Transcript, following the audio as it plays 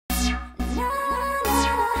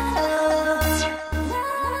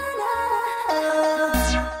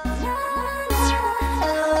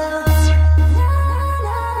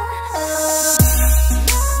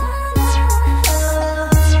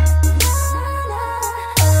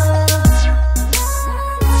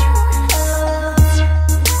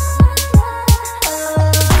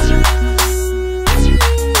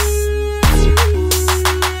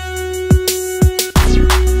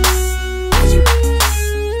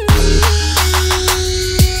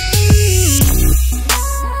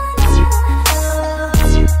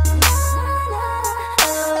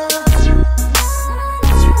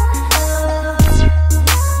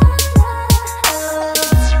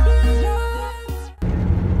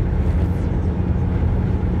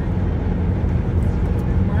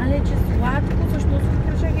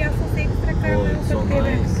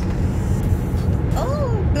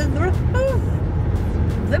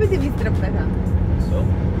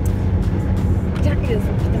и да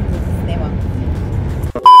се опитам да се снема.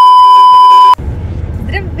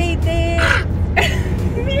 Здравейте!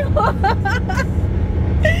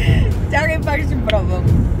 Чакай, пак ще пробвам.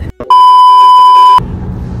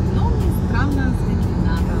 Много ми е странна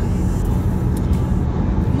светлината.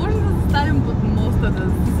 Може да заставим под моста да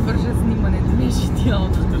се свърша снимането. Не е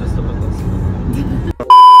идеално.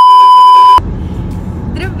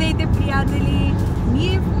 Здравейте, приятели!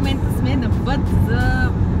 Ние в момента сме на път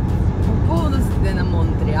за околностите на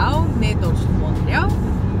Монреал. Не е точно Монреал,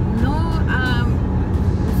 но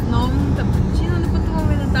основната причина да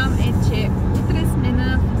пътуваме на там е, че утре сме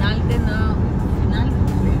на финалите на...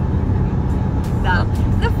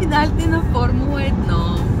 на финалите на Формула 1.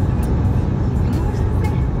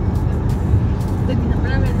 Да ви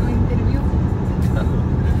направя едно интервю.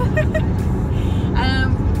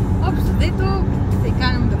 Общо взето се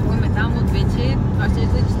каним да ходим там от вече, това ще е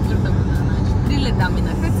четвърта година, значи 3 лета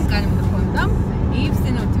минаха, се каним да ходим там и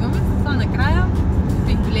все не отиваме, затова накрая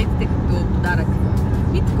купих билетите като подарък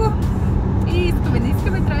за Митко и искаме да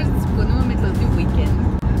искаме, трябваше да си плануваме този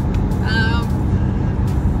уикенд.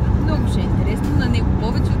 Много ще е интересно, на него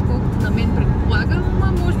повече, отколкото на мен предполагам,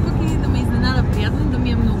 а може пък и да ме изненада приятно, да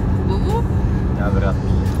ми е много хубаво.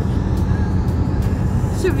 Вероятно.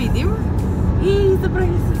 Ще видим. И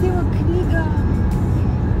забравих да се взема книга.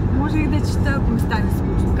 Може и да чета, ако ми стане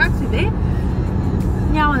скучно. Както и да е,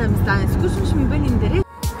 няма да ми стане скучно, ще ми бъде интересно.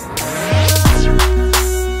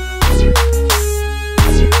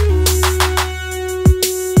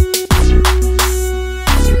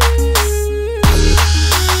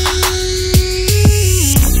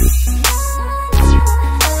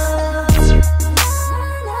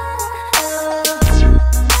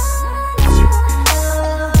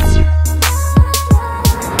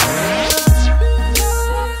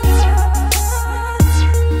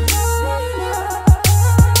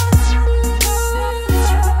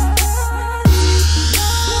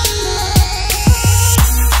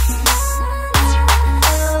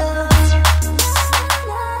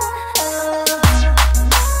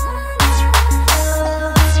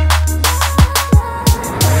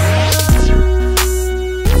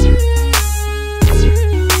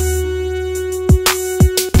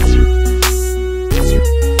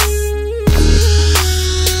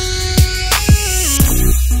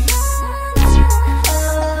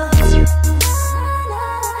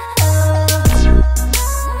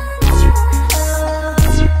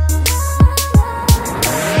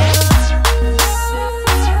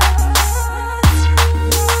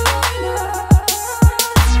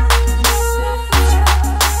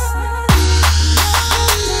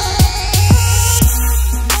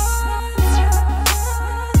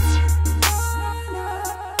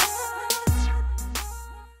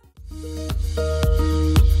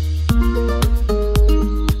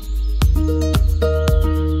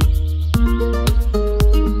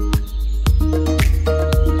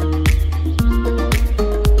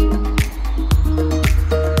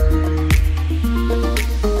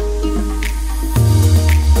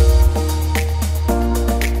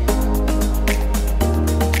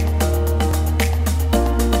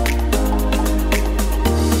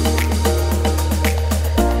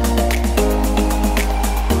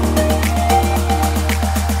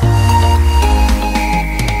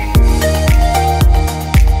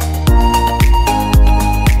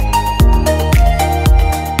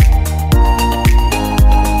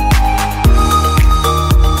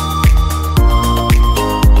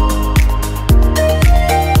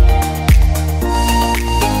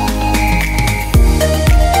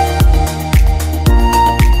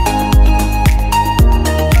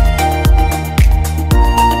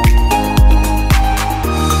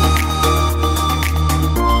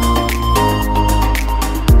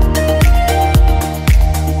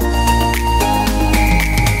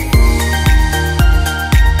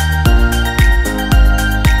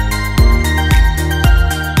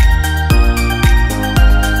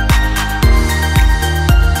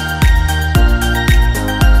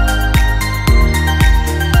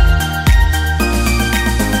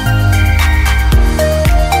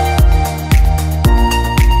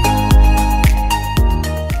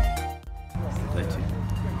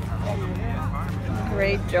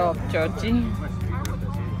 Чочи.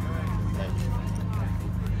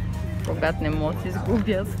 Когато не мога да си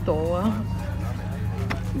сгубя стола.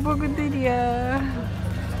 Благодаря.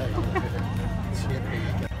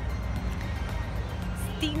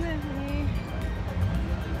 Стигнахме.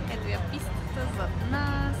 Ето я пистата зад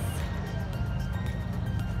нас.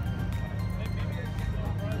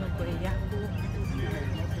 Много е яко.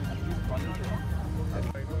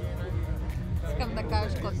 Искам да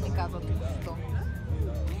кажеш, който ми казва току-що.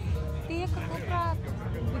 Тия какво правят?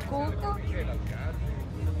 И колко?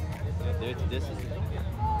 9-10.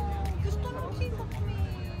 Защо не отидохме?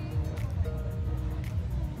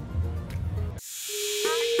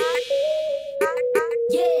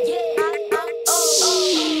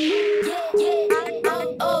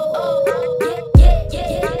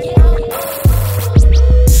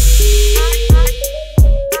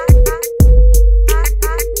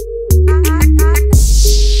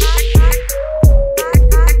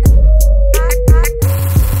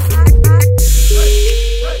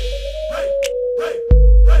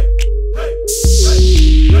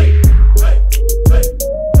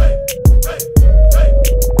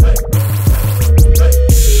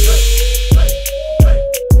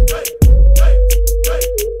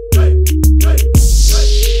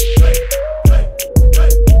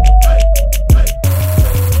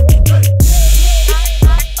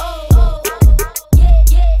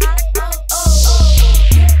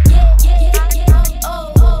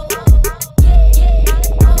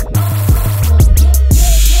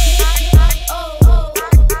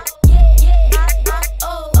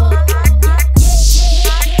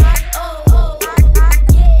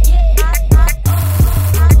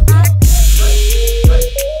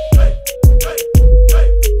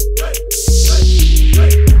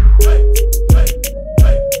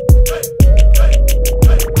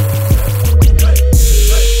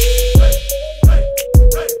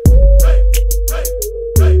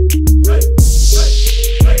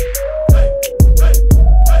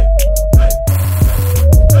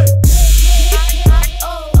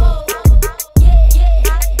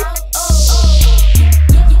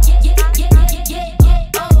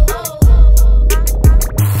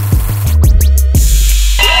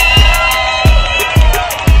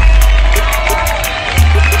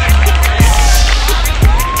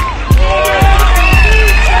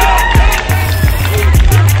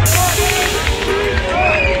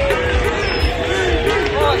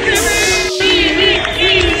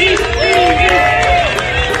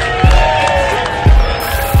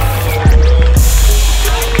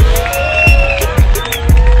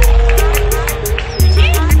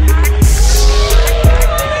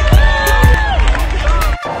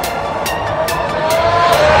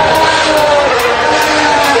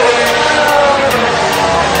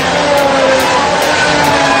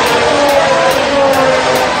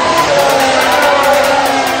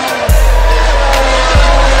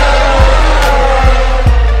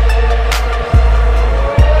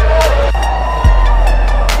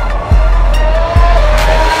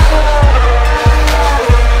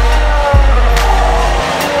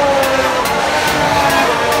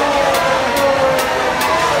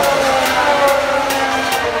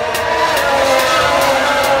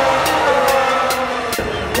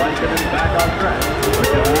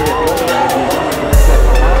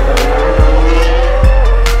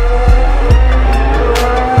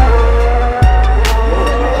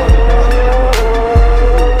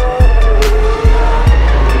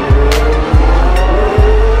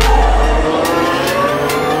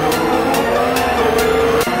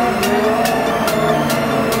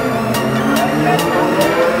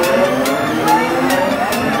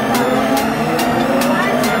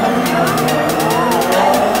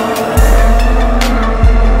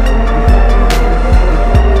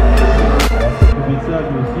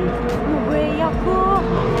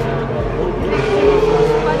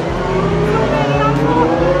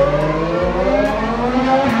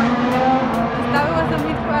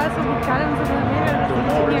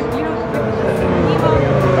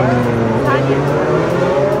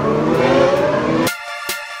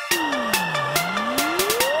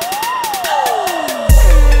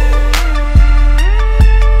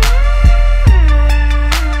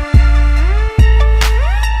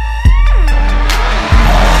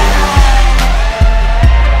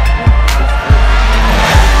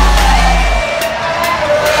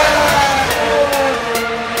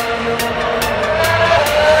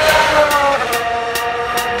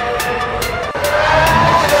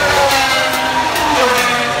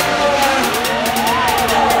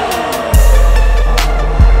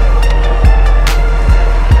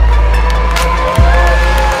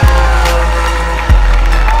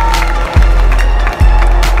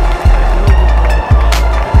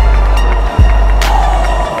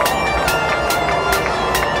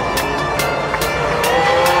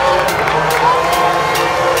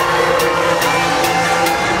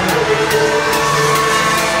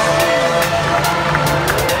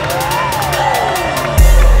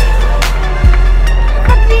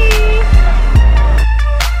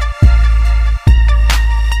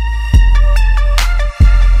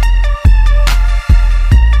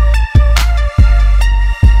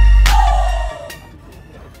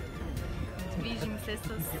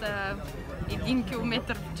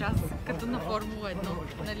 км в час, като на Формула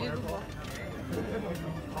 1. Нали, Любов?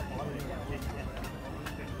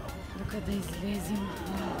 Докъде излезем?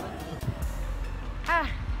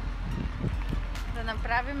 Да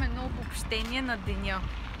направим едно обобщение на деня.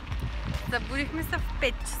 Събудихме се в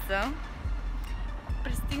 5 часа.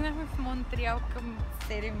 Пристигнахме в Монтреал към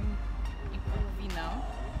 7:30.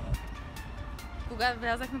 Когато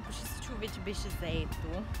влязахме, почти всичко вече беше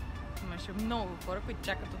заето. Имаше много хора, които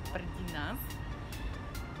чакат от преди нас.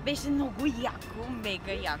 Беше много яко,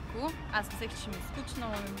 мега яко. Аз мислех, че ми е скучно,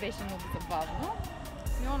 но ми беше много забавно.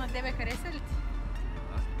 Мило, на тебе хареса ли ти?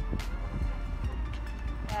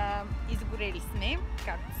 Изгорели сме,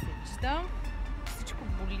 както се вижда. Всичко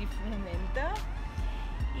боли в момента.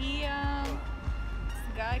 И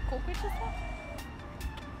сега е колко е часа?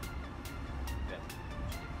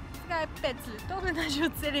 Сега е 5 след обед, значи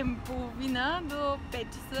от 7:30 до 5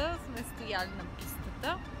 часа сме стояли на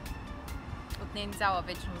пистата. Отне ни цяла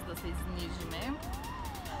вечност да се изнижиме.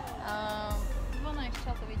 12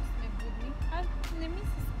 часа вече сме будни. Не ми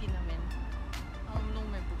се спи на мен. Много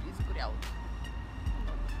ме боли изгорялото.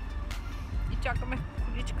 И чакаме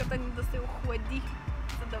количката ни да се охлади,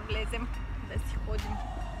 за да влезем, да си ходим.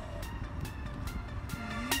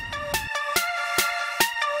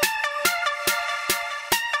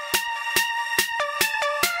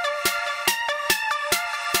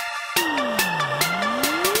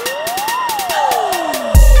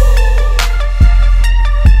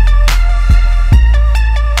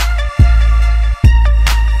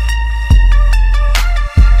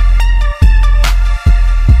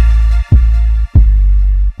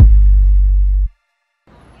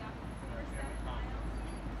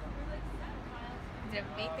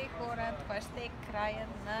 Здравейте хора, това ще е края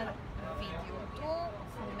на видеото.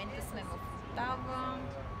 В момента сме в Оттава,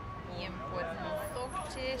 пием по едно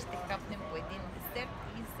сокче, ще хапнем по един десерт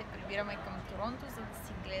и се прибираме към Торонто, за да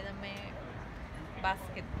си гледаме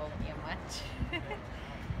баскетболния матч.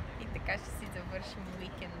 И така ще си завършим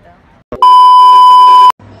уикенда.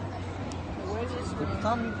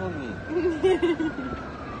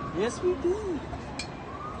 Yes, we did.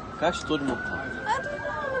 Как ще ходим от там?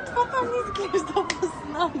 Това там не изглежда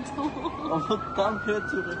познато. От там,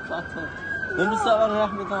 където е ръката. Не ми се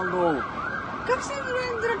вървяхме там долу. Как ще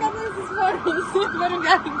вървим до ръката да се свървим?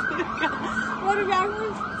 Вървяхме до ръката. Вървяхме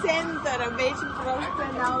в центъра. Беше просто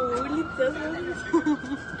една улица.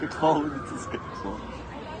 Каква улица с какво?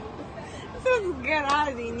 С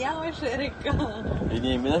сгради, нямаше река.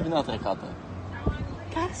 Ние минахме над реката.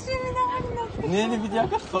 Как ще минаваме над реката? Не видях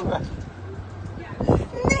какво беше.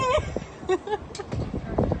 Не!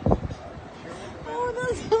 Oh,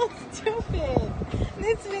 that's so stupid!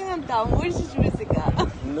 Не свинам там, можеш ли сега?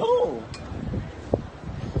 No!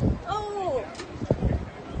 Oh!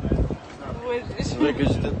 Можеш. Добре,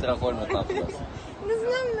 кажете, трябва да ходим там. Не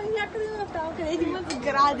знам, на някъде на там, където има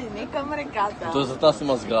сгради, не към реката. То за тази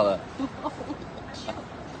има сграда.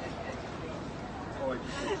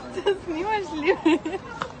 Та снимаш ли ме?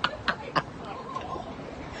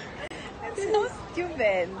 So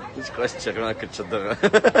stupid. Всичко е с червена качадъра.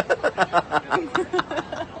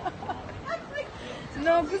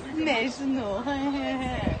 Много смешно.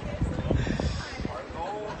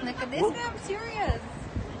 На къде сме? I'm serious.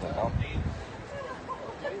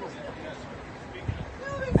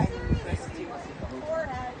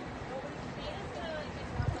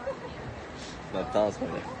 Да, там сме.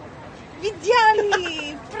 Видя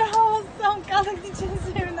ли? Право съм. Казах ти, че не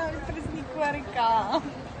сме минали през никаква река.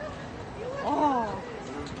 О!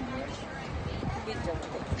 Видя.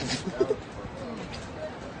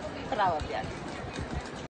 Права бях.